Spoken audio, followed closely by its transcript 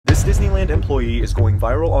This Disneyland employee is going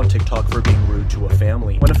viral on TikTok for being rude to a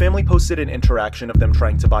family. When a family posted an interaction of them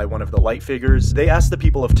trying to buy one of the light figures, they asked the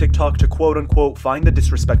people of TikTok to quote-unquote find the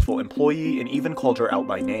disrespectful employee and even called her out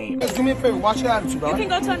by name. Do me a favor, watch your attitude, bro. You can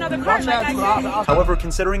go to another cart like I said. However,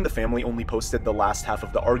 considering the family only posted the last half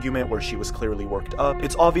of the argument where she was clearly worked up,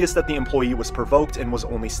 it's obvious that the employee was provoked and was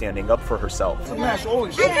only standing up for herself. Smash all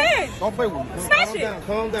this shit. Don't play with me. Smash it.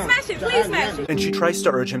 Calm down. Smash it, please smash it. And she tries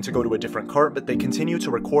to urge him to go to a different cart, but they continue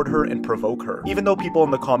to record her and provoke her. Even though people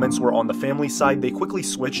in the comments were on the family's side, they quickly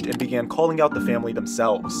switched and began calling out the family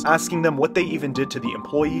themselves, asking them what they even did to the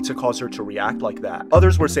employee to cause her to react like that.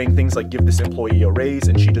 Others were saying things like give this employee a raise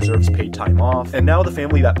and she deserves paid time off. And now the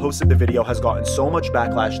family that posted the video has gotten so much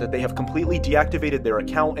backlash that they have completely deactivated their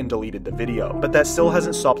account and deleted the video. But that still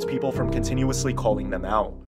hasn't stopped people from continuously calling them out.